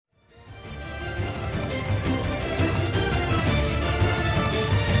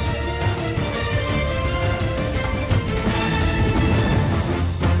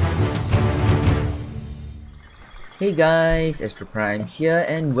Hey guys, Astro Prime here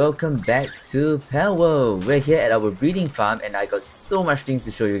and welcome back to Palworld. We're here at our breeding farm and I got so much things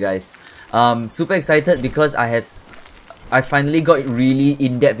to show you guys. Super excited because I finally got really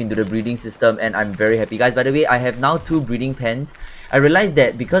in-depth into the breeding system and I'm very happy. Guys, by the way, I have now 2 breeding pens. I realized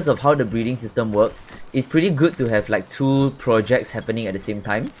that because of how the breeding system works, it's pretty good to have like 2 projects happening at the same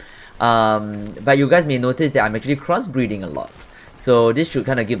time. But you guys may notice that I'm actually crossbreeding a lot. So this should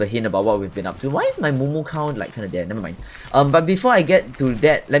kind of give a hint about what we've been up to. Why is my Momo count like kind of there? Never mind. But before I get to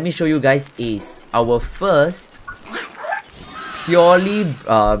that, let me show you guys Ace, our first purely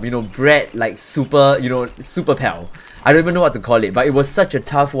bred like super super pal. I don't even know what to call it, but it was such a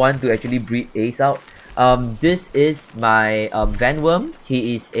tough one to actually breed Ace out. This is my Vanworm.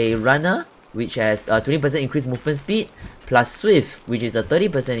 He is a runner which has 20% increased movement speed, plus Swift, which is a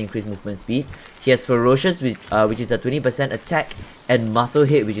 30% increased movement speed. He has Ferocious, which is a 20% attack, and Muscle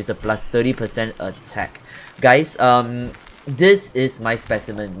Head, which is a plus 30% attack. Guys, this is my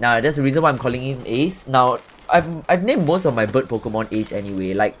specimen. Now, that's the reason why I'm calling him Ace. Now, I've named most of my bird Pokemon Ace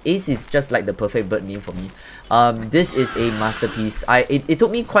anyway. Like, Ace is just like the perfect bird name for me. This is a masterpiece. It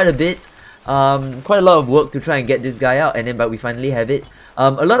took me quite a bit. Quite a lot of work to try and get this guy out, and then but we finally have it.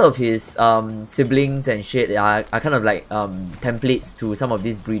 A lot of his siblings and shit are kind of like templates to some of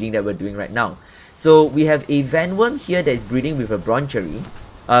this breeding that we're doing right now. So we have a Vanworm here that is breeding with a Bronchery.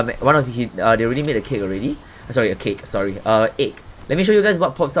 They already made a cake already. Egg. Let me show you guys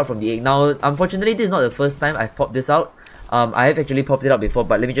what pops out from the egg. Now, unfortunately, this is not the first time I've popped this out. I have actually popped it out before,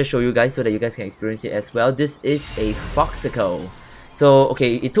 but let me just show you guys so that you guys can experience it as well. This is a Foxicle. So,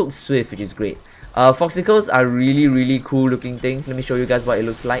 okay, it took Swift, which is great. Foxicles are really cool looking things. Let me show you guys what it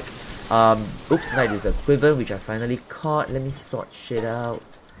looks like. Oops, now it is a Quiver, which I finally caught. Let me sort shit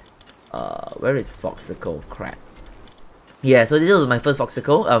out. Where is Foxicle? Crap. Yeah, so this was my first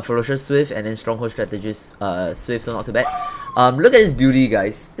Foxicle. Ferocious Swift and then Stronghold Strategist Swift, so not too bad. Look at this beauty,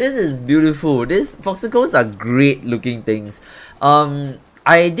 guys. This is beautiful. These Foxicles are great looking things.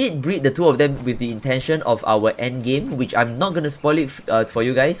 I did breed the 2 of them with the intention of our end game, which I'm not gonna spoil it for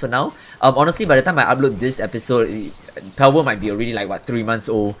you guys for now. Honestly, by the time I upload this episode, Palworld might be already like what 3 months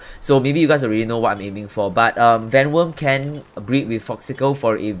old, so maybe you guys already know what I'm aiming for. But Vanworm can breed with Foxicle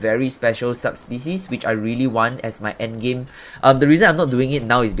for a very special subspecies, which I really want as my end game. The reason I'm not doing it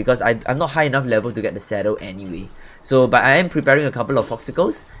now is because I'm not high enough level to get the saddle anyway. So, but I am preparing a couple of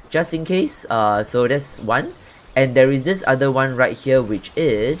Foxicles just in case. So that's one. And there is this other one right here, which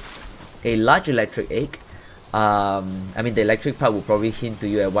is a large electric egg. I mean, the electric part will probably hint to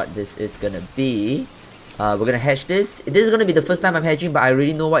you at what this is gonna be. We're gonna hatch this. This is gonna be the first time I'm hatching, but I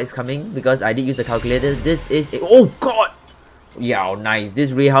already know what is coming because I did use the calculator. This is a... Oh god! Yeah, nice.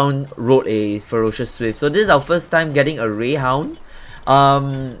 This Rayhound rode a Ferocious Swift. So this is our first time getting a Rayhound.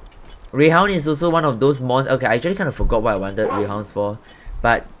 Rayhound is also one of those monsters. Okay, I actually kind of forgot what I wanted Rayhounds for.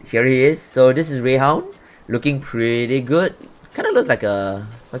 But here he is. So this is Rayhound. Looking pretty good. Kind of looks like a...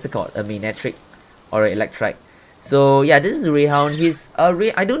 What's it called? A Minatric or an Electrike. So yeah, this is Rayhound. He's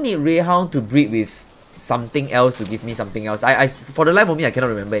I don't need Rayhound to breed with something else to give me something else. For the life of me, I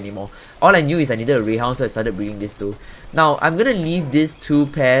cannot remember anymore. All I knew is I needed a Rayhound, so I started breeding this too. Now, I'm gonna leave these 2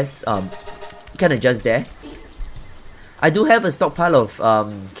 pairs kind of just there. I do have a stockpile of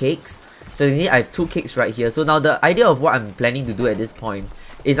cakes. So you see, I have 2 cakes right here. So now the idea of what I'm planning to do at this point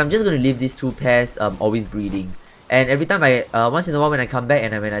is I'm just going to leave these 2 pairs always breeding. And every time once in a while when I come back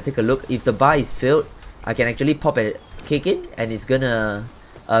and when I take a look, if the bar is filled, I can actually pop a cake in and it's gonna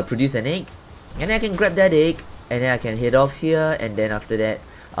produce an egg. And then I can grab that egg and then I can head off here and then after that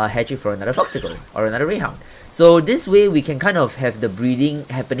hatch it for another Foxicle or another Rayhound. So this way we can kind of have the breeding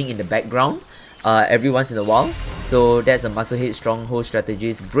happening in the background every once in a while. So that's a Muscle Head, Stronghold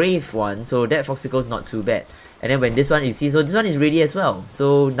Strategist, Brave one. So that Foxicle is not too bad. And then when this one, you see, so this one is ready as well.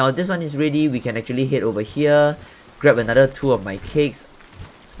 So now this one is ready, we can actually head over here, grab another 2 of my cakes.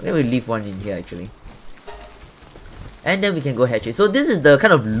 Okay, we'll leave one in here actually. And then we can go hatch it. So this is the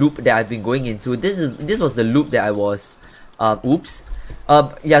kind of loop that I've been going into. This was the loop that I was,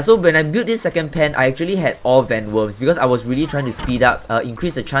 yeah, so when I built this second pen, I actually had all Vanworms because I was really trying to speed up,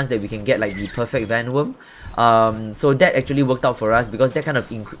 increase the chance that we can get like the perfect Vanworm. So that actually worked out for us because that kind of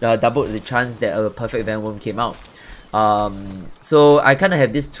doubled the chance that a perfect Vanworm came out. So I kind of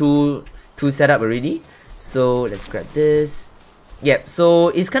have this two set up already. So let's grab this. Yep, so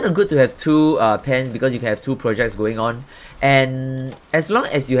it's kind of good to have 2 pens because you can have 2 projects going on. And as long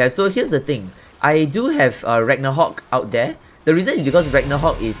as you have... So here's the thing. I do have Ragnarhawk out there. The reason is because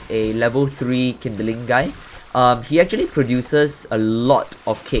Ragnarhawk is a level 3 kindling guy. He actually produces a lot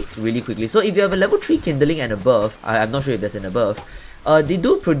of cakes really quickly. So if you have a level 3 kindling and above, I'm not sure if there's an above, they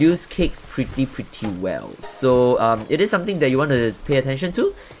do produce cakes pretty well. So it is something that you want to pay attention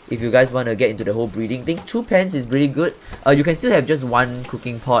to if you guys want to get into the whole breeding thing. 2 pens is really good. You can still have just 1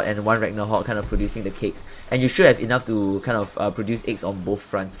 cooking pot and 1 Ragnarok kind of producing the cakes, and you should have enough to kind of produce eggs on both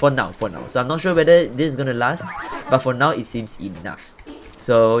fronts for now. So I'm not sure whether this is gonna last, but for now it seems enough.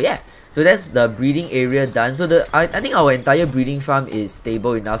 So yeah, so that's the breeding area done. So I think our entire breeding farm is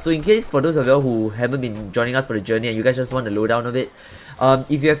stable enough. So in case for those of you who haven't been joining us for the journey and you guys just want the lowdown of it,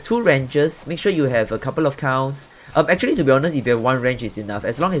 if you have 2 ranches, make sure you have a couple of cows. Actually, to be honest, if you have 1 ranch is enough,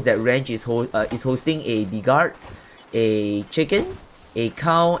 as long as that ranch is hosting a bigard, a chicken, a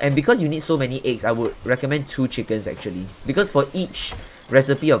cow, and because you need so many eggs, I would recommend 2 chickens actually, because for each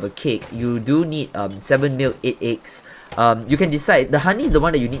recipe of a cake you do need 7 milk, 8 eggs. You can decide. The honey is the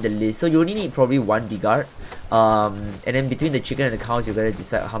one that you need the least, so you only need probably 1 bigard, and then between the chicken and the cows you gotta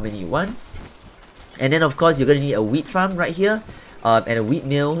decide how many you want. And then of course you're gonna need a wheat farm right here, and a wheat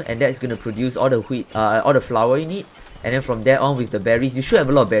mill, and that's gonna produce all the wheat, all the flour you need. And then from there on with the berries, you should have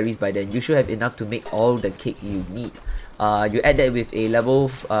a lot of berries by then. You should have enough to make all the cake you need. You add that with a level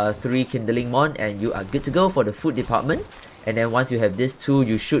 3 kindling mod and you are good to go for the food department. And then once you have this too,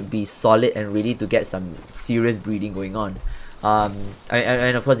 you should be solid and ready to get some serious breeding going on.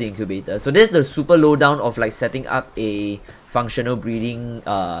 And of course the incubator. So this is the super lowdown of like setting up a functional breeding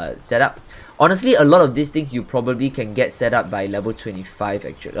setup. Honestly, a lot of these things you probably can get set up by level 25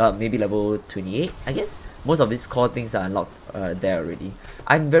 actually, maybe level 28 I guess. Most of these core things are unlocked there already.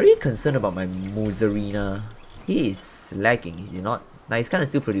 I'm very concerned about my Moozarina. He is lagging, is he not? Nah, he's kind of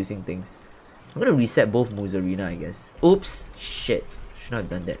still producing things. I'm gonna reset both Moozarina, I guess. Oops, shit. Should not have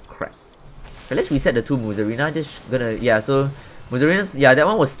done that. Crap. Okay, let's reset the 2 Moozarina. Just gonna, yeah, so Moozarina's, yeah, that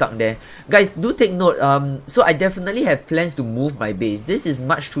one was stuck there. Guys, do take note, so I definitely have plans to move my base. This is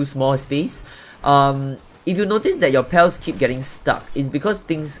much too small a space. If you notice that your pals keep getting stuck, it's because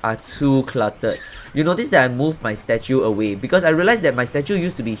things are too cluttered. You notice that I moved my statue away because I realized that my statue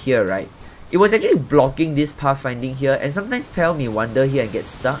used to be here, right? It was actually blocking this pathfinding here, and sometimes pal may wander here and get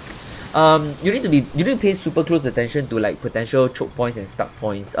stuck. You need to pay super close attention to like potential choke points and stuck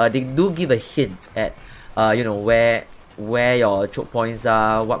points. They do give a hint at you know, where your choke points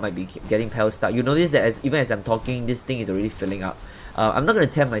are, what might be getting pal stuck. You notice that even as I'm talking, this thing is already filling up. I'm not gonna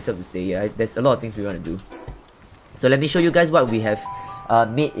tempt myself to stay here. There's a lot of things we want to do. So let me show you guys what we have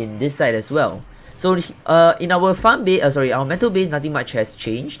made in this side as well. So in our farm base, our metal base, nothing much has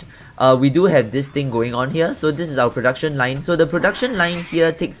changed. We do have this thing going on here. So this is our production line. So the production line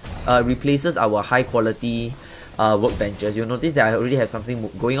here replaces our high quality workbenches. You'll notice that I already have something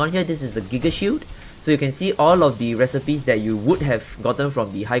going on here. This is the Giga Shield. So you can see all of the recipes that you would have gotten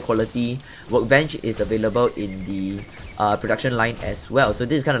from the high quality workbench is available in the production line as well. So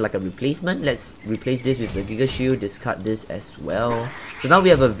this is kind of like a replacement. Let's replace this with the Giga Shield, discard this as well. So now we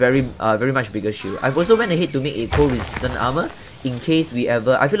have a very much bigger shield. I've also went ahead to make a cold resistant armor in case we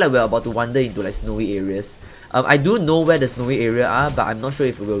ever, I feel like we're about to wander into like snowy areas. I do know where the snowy area are, but I'm not sure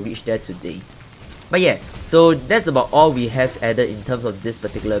if we will reach there today. But yeah, so that's about all we have added in terms of this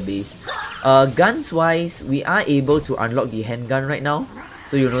particular base. Guns wise, we are able to unlock the handgun right now.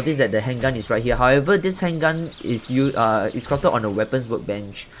 So you'll notice that the handgun is right here. However, this handgun is crafted on a weapons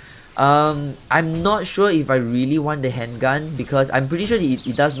workbench. I'm not sure if I really want the handgun because I'm pretty sure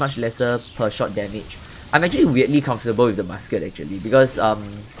it does much lesser per shot damage. I'm actually weirdly comfortable with the musket actually because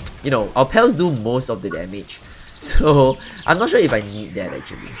you know, our pals do most of the damage. So I'm not sure if I need that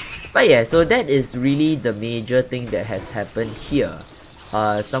actually. But yeah, so that is really the major thing that has happened here.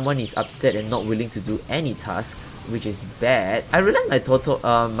 Someone is upset and not willing to do any tasks, which is bad. I realize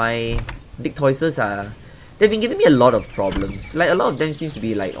my Dictoises they've been giving me a lot of problems. Like a lot of them seems to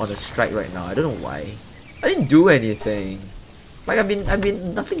be like on a strike right now. I don't know why. I didn't do anything. Like I've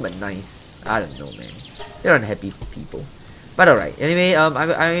been nothing but nice. I don't know, man. They're unhappy people. But alright. Anyway,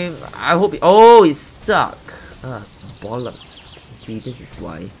 I hope it's stuck. Bollocks. You see, this is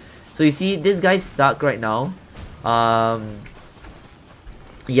why. So you see, this guy's stuck right now.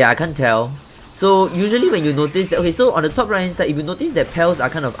 Yeah, I can't tell. So usually when you notice that, okay, so on the top right hand side, if you notice that pals are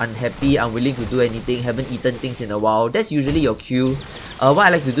kind of unhappy, unwilling to do anything, haven't eaten things in a while, that's usually your cue. What I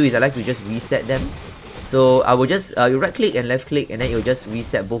like to do is I like to just reset them. So I will just you right click and left click, and then it will just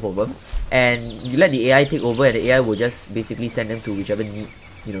reset both of them, and you let the AI take over, and the AI will just basically send them to whichever need,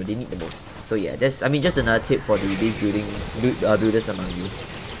 you know, they need the most. So yeah, that's, I mean, just another tip for the base building builders among you.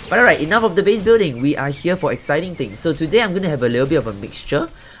 But alright, enough of the base building. We are here for exciting things. So today I'm going to have a little bit of a mixture.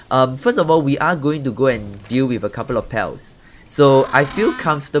 First of all, we are going to go and deal with a couple of pals. So I feel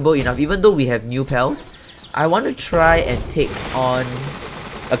comfortable enough, even though we have new pals, I want to try and take on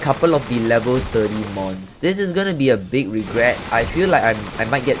a couple of the level 30 mons. This is gonna be a big regret. I feel like I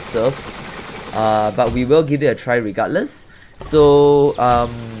might get served. But we will give it a try regardless. So,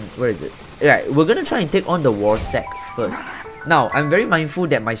 where is it? Right, we're gonna try and take on the War Sack first. Now, I'm very mindful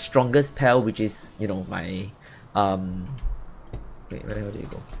that my strongest pal, which is, you know, my, wait, where the hell did it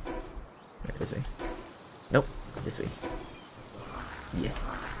go? Right, this way. Nope, this way. Yeah,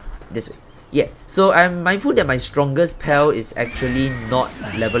 this way. Yeah, so I'm mindful that my strongest pal is actually not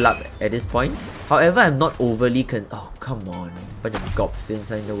level up at this point. However, I'm not overly oh, come on. Bunch of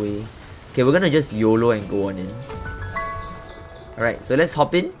gobfins are in the way. Okay, we're gonna just YOLO and go on in. Alright, so let's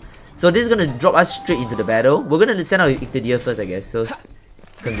hop in. So this is gonna drop us straight into the battle. We're gonna send out Ictadir first, I guess. So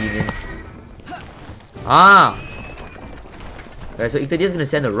convenience. Ah! Alright, so Ictadir is gonna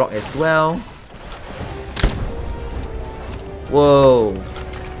send a rock as well. Whoa.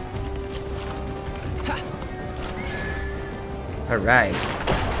 Alright.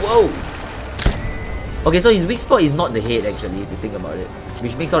 Whoa! Okay, so his weak spot is not the head actually, if you think about it.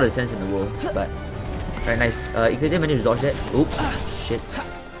 Which makes all the sense in the world. But alright, nice. Ictadir managed to dodge that. Oops. Shit.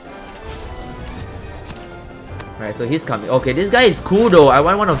 Alright, so he's coming. Okay, this guy is cool though. I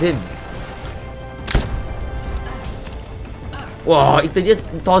want one of him. Wow, Ictadir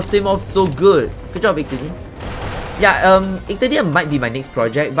tossed him off so good. Good job, Ictadir. Yeah, Ictadir might be my next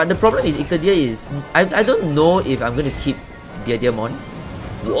project, but the problem is Ictadir is I don't know if I'm gonna keep Diamond.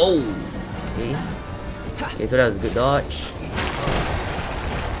 Whoa! Okay. Okay, so that was a good dodge.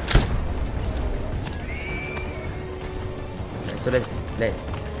 Okay, so let's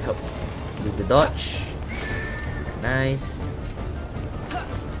help with the dodge. Nice.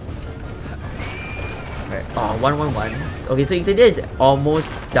 Alright. Oh, 1-1-1s. Okay, so Ictadir is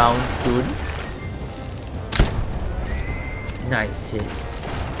almost down soon. Nice hit.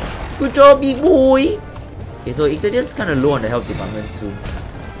 Good job, big boy! Okay, so Ictadir is kind of low on the health department soon.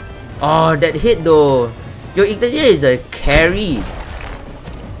 Oh, that hit though. Yo, Ictadir is a carry.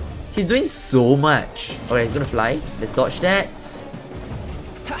 He's doing so much. Alright, he's gonna fly. Let's dodge that.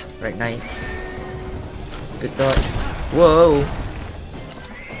 Right, nice. That's a good dodge. Whoa.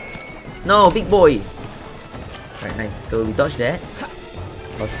 No, big boy. Right, nice. So we dodge that.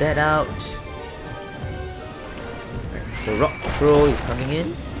 Toss that out. Right, so Rock Pro is coming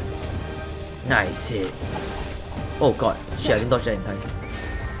in. Nice hit. Oh god. Shit, I didn't dodge that in time.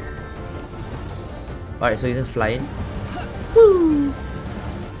 Alright, so he's gonna fly in. Woo!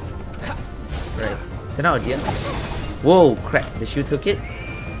 Nice. Right. Send out a deer. Whoa, crap. The shield took it.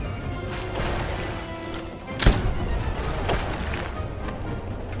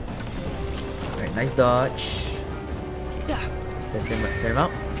 Right, nice dodge. Let's send him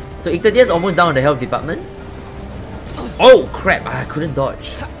out. So Ictadir is almost down on the health department. Oh crap, I couldn't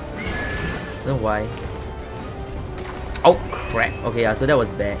dodge. I don't know why. Oh crap. Okay, yeah, so that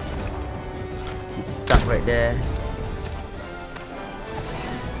was bad. He's stuck right there.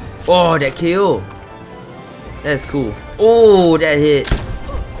 Oh, that kill. That's cool. Oh, that hit.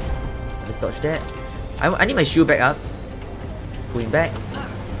 Let's dodge that. I need my shield back up. Pull him back.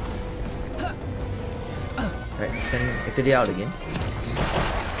 Right, send Ictadir out again.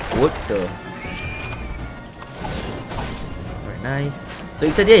 What the? Alright, nice. So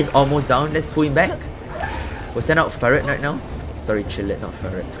Ictadir is almost down. Let's pull him back. We'll send out Ferret right now. Sorry, Chillet, not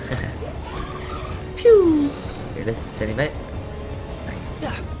Ferret. Phew! Okay, let's send him back. Nice.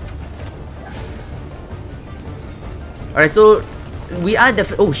 Alright, so we are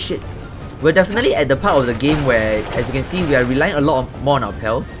definitely. Oh shit! We're definitely at the part of the game where, as you can see, we are relying a lot more on our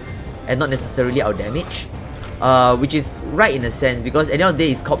pals and not necessarily our damage. Which is right in a sense, because at the end of the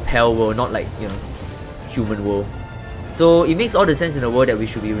day it's called Palworld, not like, you know, human world. So it makes all the sense in the world that we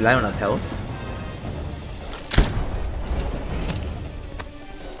should be relying on our pals.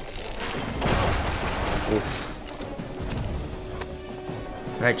 Oof.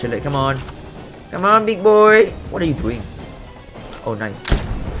 Alright, Chillet, come on. Come on, big boy. What are you doing? Oh, nice.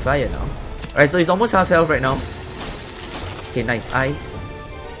 Fire now. Alright, so he's almost half health right now. Okay, nice. Ice.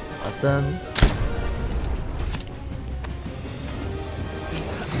 Awesome.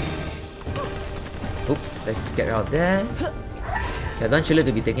 Oops, let's get out of there. Okay, I don't want Chillet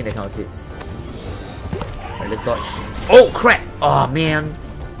to be taking that kind of hits. Alright, let's dodge. Oh crap! Oh man!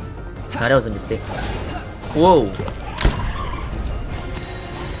 Nah, that was a mistake. Whoa!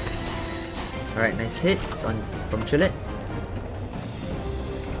 Alright, nice hits from Chillet.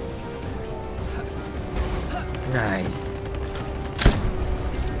 Nice.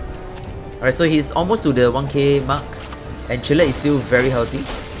 Alright, so he's almost to the 1k mark, and Chillet is still very healthy.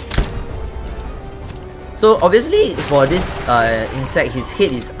 So obviously for this insect, his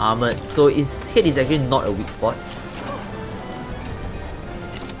head is armored, so his head is actually not a weak spot.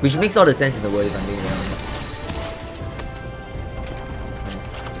 Which makes all the sense in the world if I'm being honest.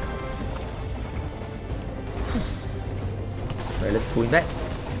 Nice. Alright, let's pull him back.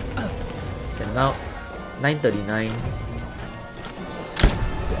 Send him out. 939.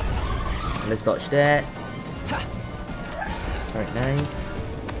 Let's dodge that. Alright, nice.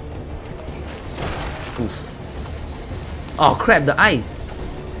 Oof. Oh crap, the ice!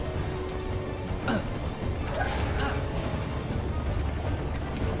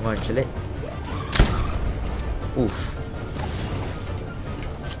 Come on, chill it. Oof.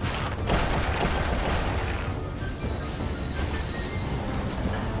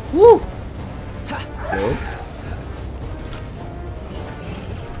 Woo! Close.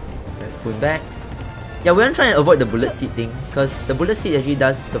 Let's pull it back. Yeah, we're gonna try and avoid the bullet seed thing, because the bullet seed actually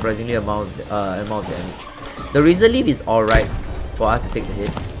does surprisingly amount of damage. The razor leaf is alright for us to take the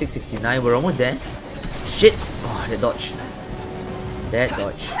hit. 669, we're almost there. Shit! Oh, that dodge. That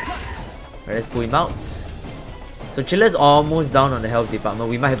dodge. Alright, let's pull him out. So Chiller's almost down on the health department.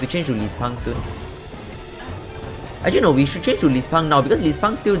 We might have to change to Lispang soon. Actually no, we should change to Lispang now because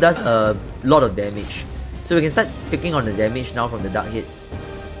Lispang still does a lot of damage. So we can start picking on the damage now from the dark hits.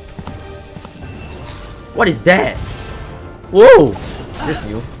 What is that? Whoa! That's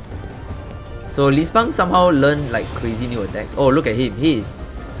new. So Lispang somehow learned like crazy new attacks. Oh, look at him. He is...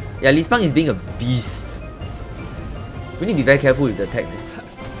 Yeah, Lispang is being a beast. We need to be very careful with the attack.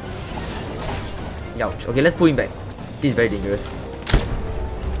 Ouch. Okay, let's pull him back. This is very dangerous.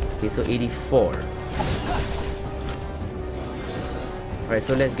 Okay, so 84. Alright,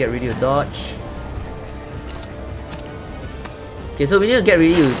 so let's get ready to dodge. Okay, so we need to get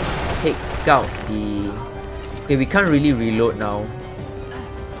ready to take out the... Okay, we can't really reload now.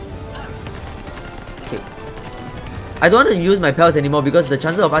 Okay. I don't want to use my pals anymore because the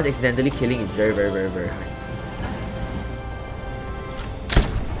chances of us accidentally killing is very high.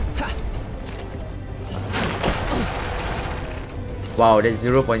 Wow, that's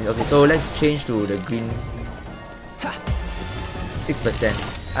 0. Okay, so let's change to the green.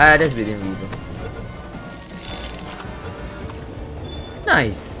 6%. That's within reason.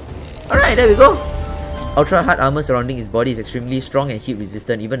 Nice. Alright, there we go. Ultra hard armor surrounding his body is extremely strong and heat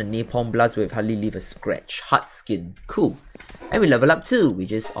resistant. Even a napalm blast will hardly leave a scratch. Hard skin. Cool. And we level up too,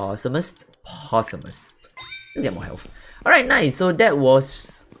 which is awesomest. Awesomest. Let's get more health. Alright, nice. So that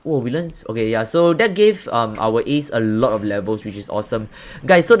was... Oh, we learned... Okay, yeah. So that gave our ace a lot of levels, which is awesome.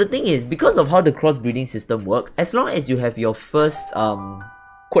 Guys, so the thing is, because of how the crossbreeding system works, as long as you have your first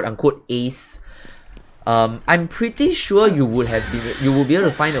quote-unquote ace, I'm pretty sure you will be able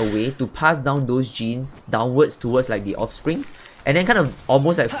to find a way to pass down those genes downwards towards like the offsprings, and then kind of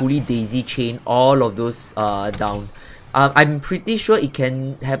almost like fully daisy chain all of those down. I'm pretty sure it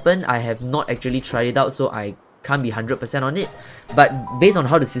can happen. I have not actually tried it out, so I can't be 100% on it, but based on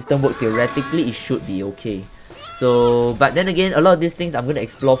how the system works, theoretically it should be okay. So, but then again, a lot of these things I'm going to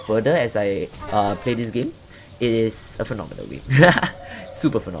explore further as I play this game. It is a phenomenal game.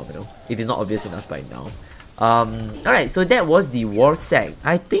 Super phenomenal, if it's not obvious enough by now. Alright, so that was the war sack.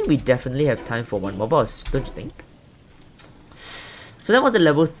 I think we definitely have time for one more boss, don't you think? So that was at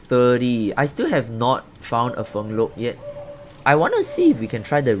level 30. I still have not found a Feng Lok yet. I want to see if we can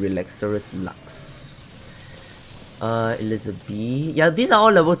try the Relaxorus Lux. Elizabeth. Yeah, these are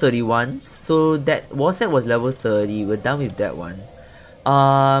all level 31s. So that war set was level 30. We're done with that one.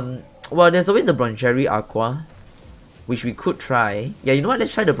 Well, there's always the Broncherry Aqua, which we could try. Yeah, you know what?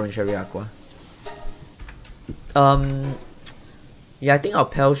 Let's try the Broncherry Aqua. Yeah, I think our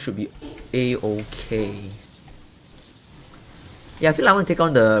pal should be a-okay. Yeah, I feel like I want to take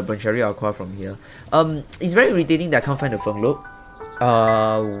on the Broncherry Aqua from here. It's very irritating that I can't find the Feng Lok.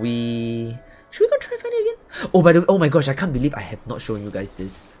 Should we go try find it again? Oh, by the way, oh my gosh, I can't believe I have not shown you guys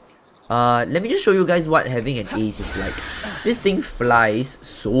this. Let me just show you guys what having an ace is like. This thing flies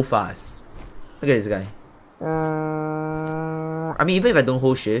so fast. Look at this guy. I mean, even if I don't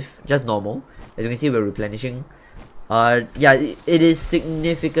hold shift, just normal. As you can see, we're replenishing. Yeah, it is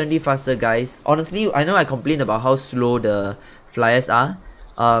significantly faster, guys. Honestly, I know I complained about how slow the flyers are.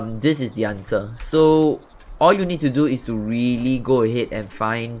 This is the answer. So all you need to do is to really go ahead and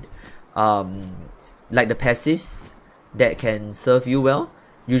find like the passives that can serve you well.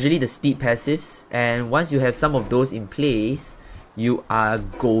 Usually the speed passives, and once you have some of those in place, you are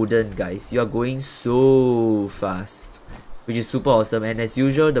golden, guys. You are going so fast, which is super awesome. And as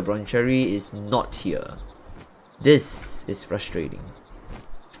usual, the Broncherry is not here. This is frustrating.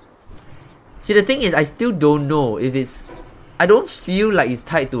 See, the thing is, I still don't know if it's... I don't feel like it's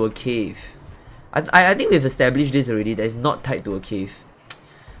tied to a cave. I think we've established this already, that it's not tied to a cave.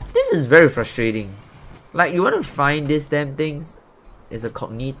 This is very frustrating. Like, you want to find these damn things, There's a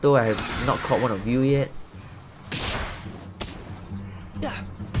Cognito. I have not caught one of you yet.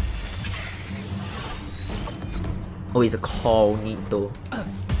 Oh, it's a Cognito.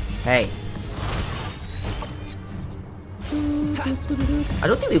 Hey. I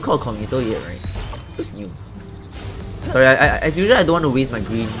don't think we call Cognito yet, right? Who's new? Sorry, as usual, I don't want to waste my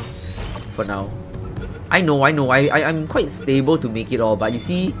green for now. I know, I'm quite stable to make it all, but you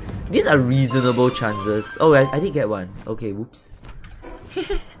see, these are reasonable chances. Oh, I did get one. Okay, whoops.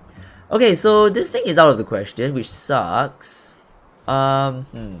 Okay, so this thing is out of the question, which sucks. Damn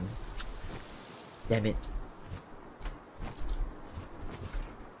it.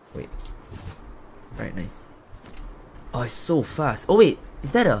 Wait. Right, nice. Oh, it's so fast. Oh wait,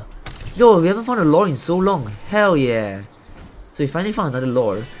 is that a... Yo, we haven't found a lore in so long. Hell yeah. So we finally found another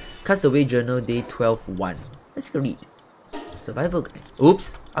lore. Castaway Journal, day 12-1. Let's go read. Survival Guide.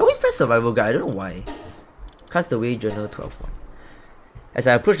 Oops. I always press Survival Guide, I don't know why. Castaway Journal 12-1. As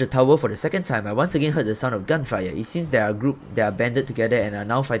I approached the tower for the second time, I once again heard the sound of gunfire. It seems there are a group that are banded together and are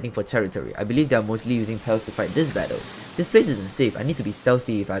now fighting for territory. I believe they are mostly using pals to fight this battle. This place isn't safe. I need to be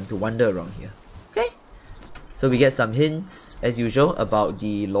stealthy if I'm to wander around here. Okay. So we get some hints, as usual, about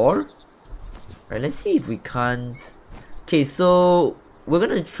the lore. Right, let's see if we can't... Okay, so we're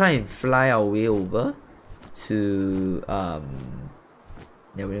gonna try and fly our way over to... Yeah,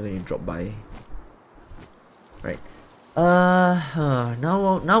 we're gonna drop by. Right.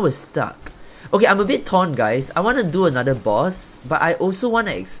 Now we're stuck. Okay, I'm a bit torn, guys. I want to do another boss, but I also want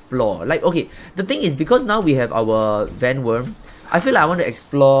to explore. Like, okay, the thing is, because now we have our Van Worm, I feel like I want to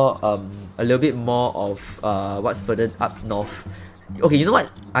explore a little bit more of what's further up north. Okay, you know what?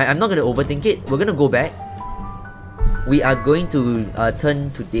 I'm not gonna overthink it. We're gonna go back. We are going to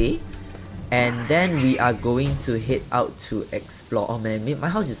turn today, and then we are going to head out to explore. Oh man, my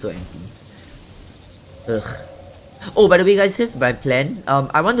house is so empty. Ugh. Oh, by the way, guys, here's my plan.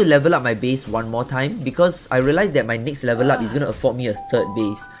 I want to level up my base one more time because I realized that my next level up is gonna afford me a third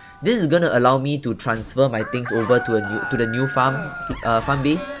base. This is gonna allow me to transfer my things over to the new farm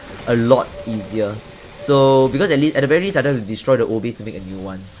base a lot easier. So because at the very least I don't have to destroy the old base to make a new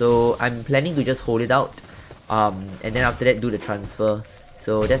one. So I'm planning to just hold it out, and then after that do the transfer.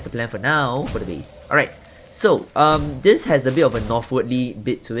 So that's the plan for now for the base. All right. So this has a bit of a northwardly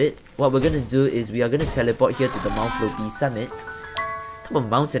bit to it. What we're gonna do is we are gonna teleport here to the Mount Floaty summit. It's top of a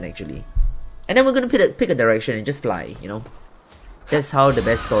mountain actually, and then we're gonna pick a direction and just fly. You know, that's how the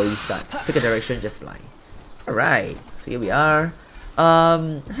best stories start. Pick a direction, just fly. All right. So here we are.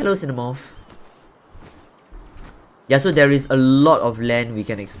 Hello, Cinnamorph. Yeah, so there is a lot of land we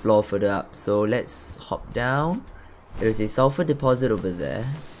can explore further up. So let's hop down. There is a sulfur deposit over there.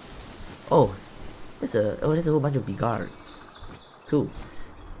 Oh, there's a whole bunch of beeguards. Cool.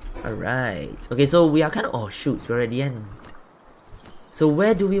 Alright. Okay, so we are kind of... Oh, shoot, we're at the end. So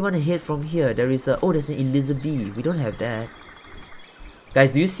where do we want to head from here? There is a... Oh, there's an Elizabeth. We don't have that.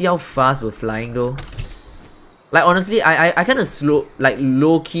 Guys, do you see how fast we're flying though? Like, honestly, I kind of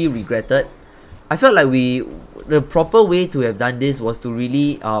low-key regretted. I felt like the proper way to have done this was to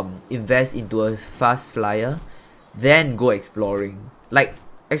really invest into a fast flyer, then go exploring. Like,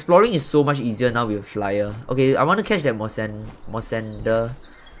 exploring is so much easier now with a flyer. Okay, I want to catch that Mosander.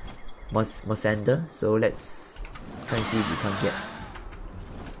 So let's try and see if we can get.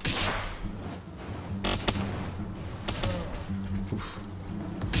 Oof.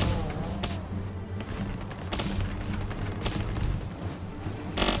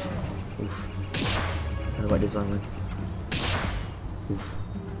 Oof. I don't know what this one wants. Oof.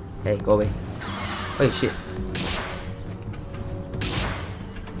 Hey, go away. Oh shit.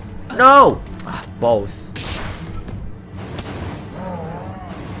 No! Ah, balls.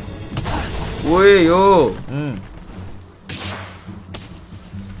 Wait, yo.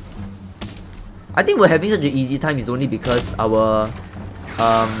 I think we're having such an easy time is only because our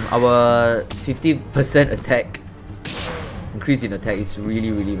 50% attack increase in attack is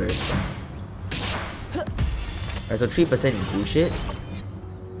really very strong. Alright, so 3% is bullshit.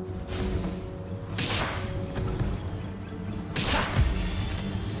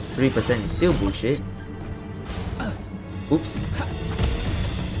 3% is still bullshit. Oops.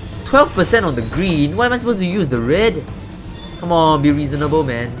 12% on the green? What am I supposed to use? The red? Come on, be reasonable,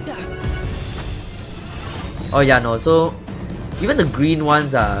 man. Oh yeah, no, so even the green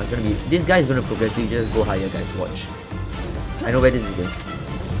ones are gonna be... This guy is gonna progressively just go higher, guys, watch. I know where this is going.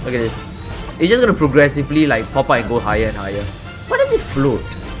 Look at this. It's just gonna progressively like pop out and go higher and higher. Why does it float?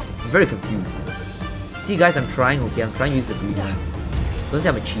 I'm very confused. See guys, I'm trying, okay? I'm trying to use the green ones. Don't say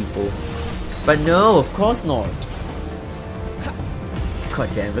I'm a cheapo. But no, of course not. God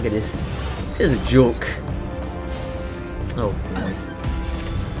damn, look at this. This is a joke. Oh boy.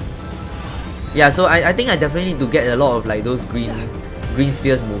 Yeah, so I think I definitely need to get a lot of like those green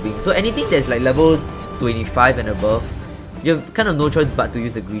spheres moving. So anything that's like level 25 and above, you have kind of no choice but to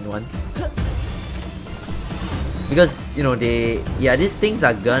use the green ones. Because, you know, these things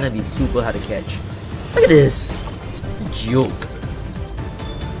are gonna be super hard to catch. Look at this! It's a joke.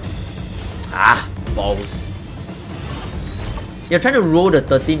 Ah, balls. You're trying to roll the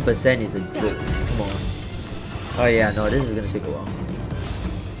 13% is a joke. Come on. Oh yeah, no, this is gonna take a while.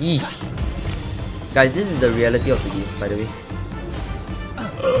 Eesh. Guys, this is the reality of the game, by the way.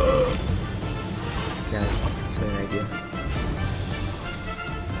 Yeah, show you an idea.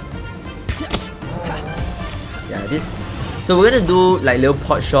 Yeah, this. So we're gonna do like little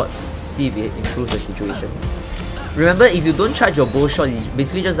pot shots, see if it improves the situation. Remember, if you don't charge your bow shot, it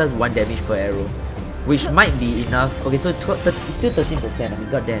basically just does 1 damage per arrow, which might be enough. Okay, so it's still 13%. I mean,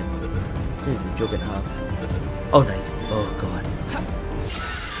 goddamn, this is a joke and a half. Oh, nice. Oh god.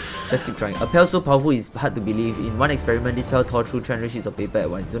 Just keep trying. A pearl so powerful is hard to believe. In one experiment, this pearl tore through 300 sheets of paper at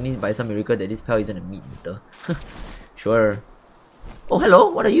once. It's only by some miracle that this pearl isn't a meat eater. Sure. Oh, hello.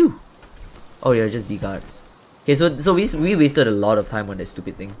 What are you? Oh, you're just bee guards. Okay, so we wasted a lot of time on that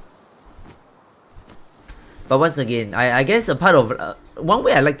stupid thing. But once again, I guess a part of one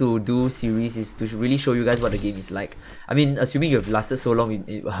way I like to do series is to really show you guys what the game is like. I mean, assuming you have lasted so long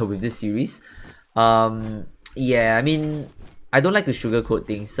with this series, yeah, I mean, I don't like to sugarcoat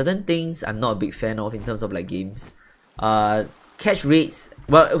things. Certain things I'm not a big fan of in terms of like games. Catch rates,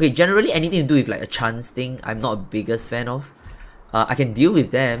 well, okay, generally anything to do with like a chance thing, I'm not a biggest fan of. I can deal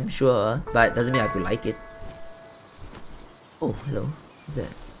with them, sure, but doesn't mean I have to like it. Oh, hello. What's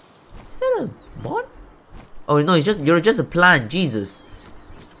that? Is that a mod? Oh no, you're just a plant, Jesus.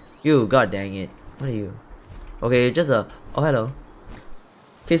 You, god dang it. What are you? Okay, you're just a... Oh, hello.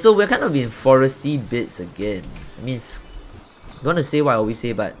 Okay, so we're kind of in foresty bits again. I mean, I don't want to say what I always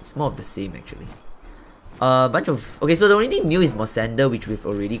say, but it's more of the same actually. Bunch of... Okay, so the only thing new is Mosander, which we've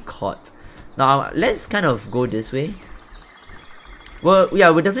already caught. Now, let's kind of go this way. Well, yeah,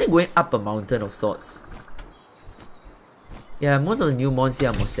 we're definitely going up a mountain of sorts. Yeah, most of the new mons here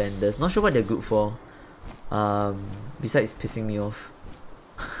are Mosanders. Not sure what they're good for. Besides pissing me off.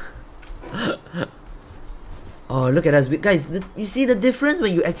 Oh, look at us. Guys, you see the difference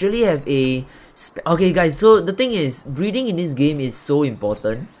when you actually have a... Okay, guys, so the thing is, breeding in this game is so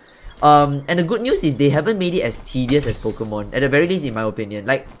important. And the good news is they haven't made it as tedious as Pokemon, at the very least in my opinion.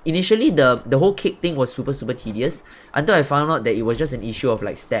 Like, initially the whole cake thing was super tedious, until I found out that it was just an issue of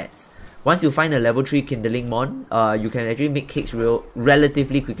like stats. Once you find a level 3 Kindling Mon, you can actually make cakes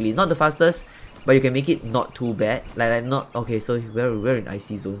relatively quickly. Not the fastest, but you can make it not too bad. Like not... Okay, so we're in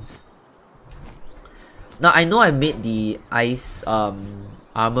icy zones. Now, I know I made the ice armor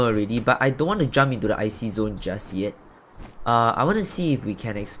already, but I don't want to jump into the icy zone just yet. I want to see if we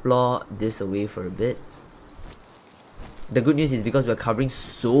can explore this away for a bit. The good news is because we're covering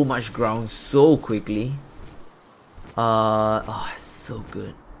so much ground so quickly. Oh, it's so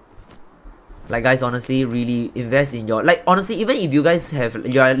good. Like, guys, honestly, really invest in your... Like, honestly, even if you guys have...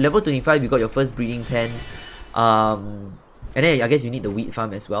 You're at level 25, you got your first breeding pen. And then I guess you need the wheat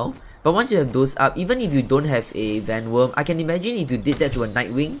farm as well. But once you have those up, even if you don't have a Vanworm, I can imagine if you did that to a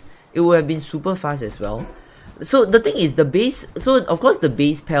Nightwing, it would have been super fast as well. So the thing is, the base... So, of course, the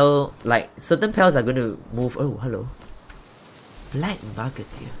base Pel... Like, certain Pels are going to move... Oh, hello. Black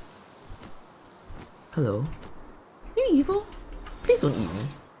Marketeer. Hello. Are you evil? Please don't eat me.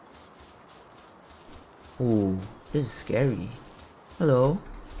 Ooh, this is scary. Hello.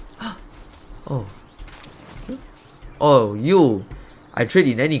 Oh. Okay. Oh, you. I trade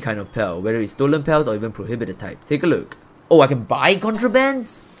in any kind of Pel, whether it's stolen Pels or even prohibited type. Take a look. Oh, I can buy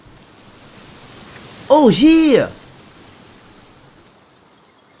contrabands? Oh, here.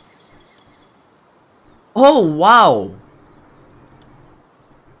 Oh, wow.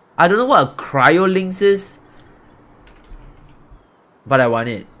 I don't know what a Cryolinx is, but I want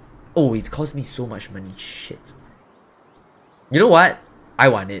it. Oh, it cost me so much money. Shit. You know what? I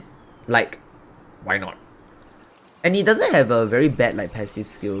want it. Like, why not? And he doesn't have a very bad like passive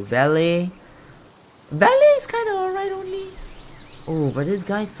skill. Valet. Valet is kind of alright only. Oh, but this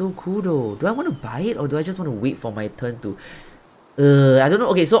guy's so cool though. Do I want to buy it or do I just want to wait for my turn to... I don't know.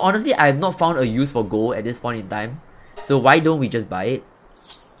 Okay, so honestly, I have not found a use for gold at this point in time. So why don't we just buy it?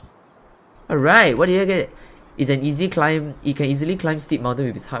 Alright, what do you get? It's an easy climb. It can easily climb steep mountain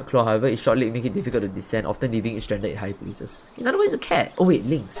with its hard claw. However, its short leg make it difficult to descend, often leaving it stranded in high places. In other words, a cat. Oh wait,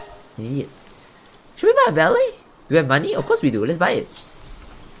 Lynx. An idiot. Should we buy a valet? Do we have money? Of course we do. Let's buy it.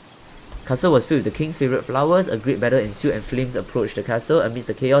 Castle was filled with the king's favorite flowers. A great battle ensued and flames approached the castle. Amidst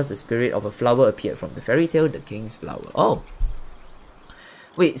the chaos, the spirit of a flower appeared from the fairy tale, the king's flower. Oh.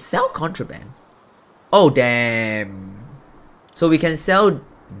 Wait, sell contraband? Oh, damn. So we can sell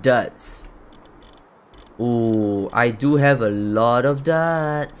duds. Ooh, I do have a lot of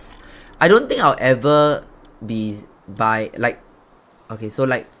duds. I don't think I'll ever be like, okay, so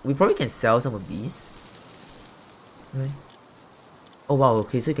like we probably can sell some of these. Right. Oh wow,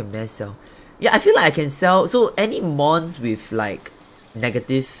 okay, so you can mass sell. Yeah, I feel like I can sell. So any mons with like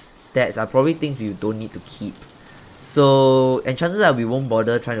negative stats are probably things we don't need to keep. So, and chances are we won't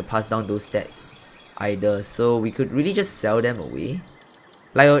bother trying to pass down those stats either. So we could really just sell them away.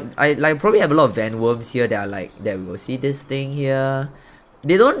 Like I probably have a lot of van worms here that are like, there we go. See this thing here.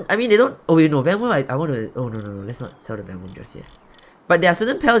 They don't, I mean they don't, oh wait no, van worm I want to, oh no, let's not sell the van worm just yet. But there are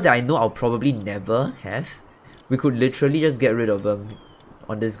certain pals that I know I'll probably never have. We could literally just get rid of them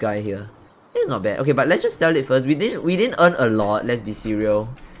on this guy here. It's not bad. Okay, but let's just sell it first. We didn't earn a lot, let's be serial.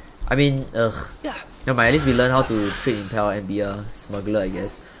 I mean, Yeah. No, but at least we learned how to trade in pal and be a smuggler, I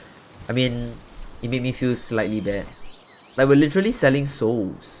guess. I mean, it made me feel slightly bad. Like, we're literally selling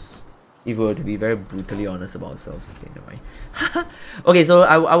souls. If we were to be very brutally honest about ourselves. Okay, never mind. Okay, so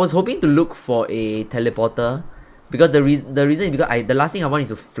I was hoping to look for a teleporter. Because the reason is because the last thing I want is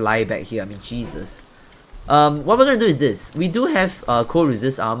to fly back here. I mean, Jesus. What we're gonna do is this. We do have cold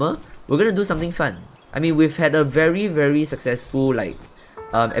resist armor. We're gonna do something fun. I mean, we've had a very, very successful, like,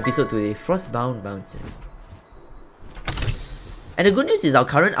 episode today. Frostbound Mountain. And the good news is our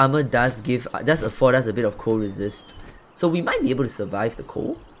current armor does afford us a bit of cold resist. So we might be able to survive the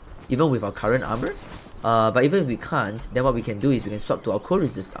cold, even with our current armor. But even if we can't, then what we can do is we can swap to our cold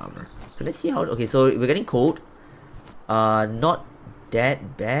resist armor. So let's see how, okay, so we're getting cold. Not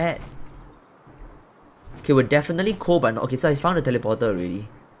that bad. Okay, we're definitely cold, but not, okay, so I found a teleporter already.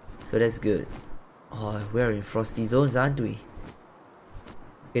 So that's good. Oh, we're in frosty zones, aren't we?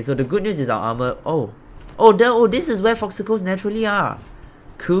 Okay, so the good news is our armor, oh, this is where foxicles naturally are.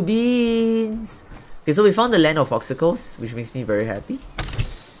 Cool beans. Okay, so we found the land of foxicles, which makes me very happy.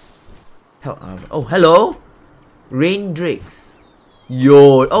 Hell armor. Oh, hello! Rain drakes.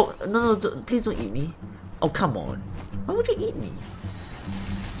 Yo, oh, no, please don't eat me. Oh, come on. Why would you eat me?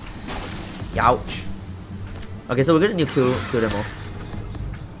 Ouch. Okay, so we're gonna need to kill them off.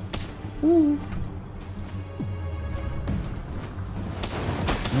 Ooh.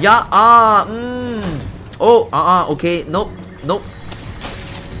 Yeah, oh, okay, nope.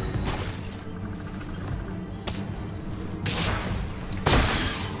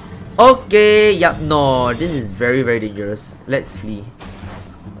 Okay, yeah, no, this is very, very dangerous. Let's flee.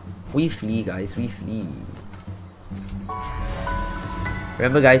 We flee, guys, we flee.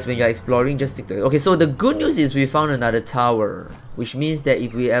 Remember, guys, when you're exploring, just stick to it. Okay, so the good news is we found another tower, which means that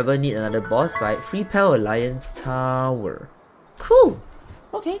if we ever need another boss fight, Free Pal Alliance Tower. Cool.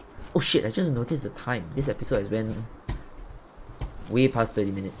 Okay. Oh shit, I just noticed the time. This episode has been way past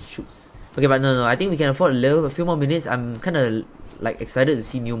 30 minutes. Shoots. Okay, but no, I think we can afford a few more minutes. I'm kind of like excited to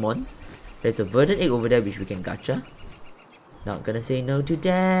see new mons. There's a verdant egg over there which we can gacha. Not gonna say no to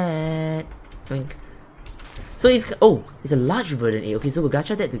that. Twink. So it's a large verdant egg. Okay, so we'll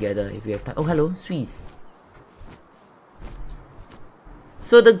gacha that together if we have time. Oh, hello, Swiss.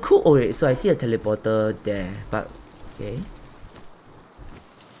 So the cool, so I see a teleporter there, but okay.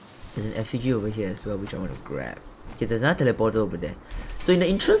 There's an effigy over here as well, which I want to grab. Okay, there's another teleporter over there. So in the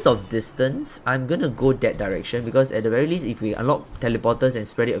interest of distance, I'm gonna go that direction because at the very least, if we unlock teleporters and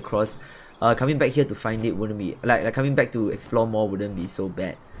spread it across, coming back here to find it wouldn't be like coming back to explore more wouldn't be so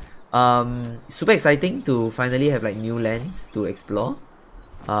bad. Super exciting to finally have like new lands to explore.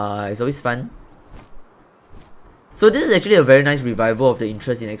 It's always fun. So this is actually a very nice revival of the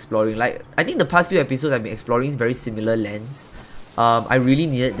interest in exploring. Like, I think the past few episodes I've been exploring very similar lands. I really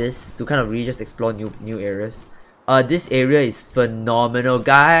needed this to kind of really just explore new areas. This area is phenomenal,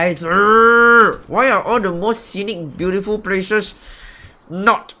 guys. Why are all the most scenic, beautiful places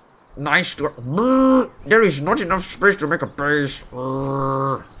not nice to... There is not enough space to make a base.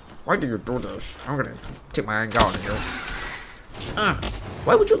 Why do you do this? I'm gonna take my anger out of you.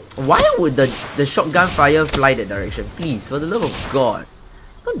 Why would the shotgun fire fly that direction? Please, for the love of God.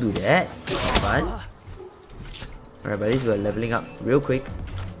 Don't do that. It's not fun. Alright, buddies, we're leveling up real quick.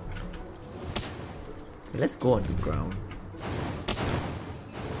 Let's go on the ground.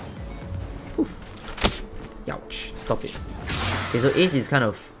 Oof. Ouch. Stop it. Okay, so Ace is kind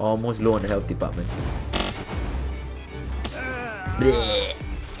of almost low on the health department.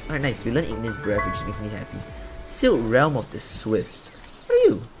 Alright, nice. We learned Ignis Breath, which makes me happy. Sealed Realm of the Swift. What are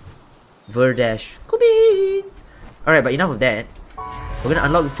you? Verdash. Cool beans! Alright, but enough of that. We're gonna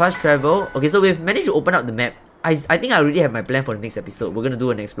unlock fast travel. Okay, so we've managed to open up the map I think I already have my plan for the next episode. We're gonna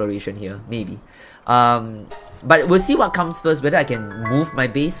do an exploration here, maybe. But we'll see what comes first, whether I can move my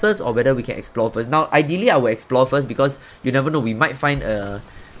base first or whether we can explore first. Now, ideally, I will explore first because you never know, we might find a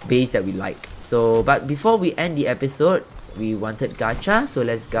base that we like. So, but before we end the episode, we wanted gacha, so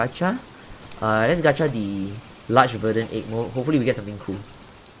let's gacha. Let's gacha the large verdant egg mode. Hopefully we get something cool.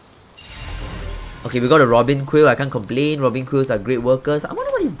 Okay, we got a Robin Quill. I can't complain. Robin Quills are great workers. I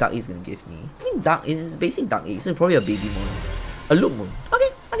wonder what this duck is gonna give me. I think duck is basic duck egg, so probably a baby moon. A loop moon. Okay,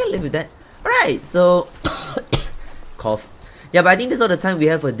 I can live with that. Alright, so cough. Yeah, but I think that's all the time we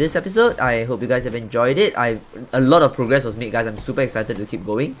have for this episode. I hope you guys have enjoyed it. A lot of progress was made, guys. I'm super excited to keep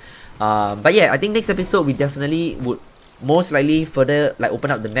going. But yeah, I think next episode we definitely would most likely further like open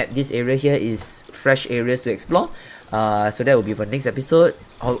up the map. This area here is fresh areas to explore. So that will be for next episode.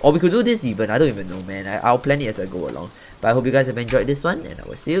 Or we could do this even. I don't even know, man. I'll plan it as I go along. But I hope you guys have enjoyed this one, and I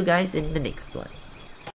will see you guys in the next one.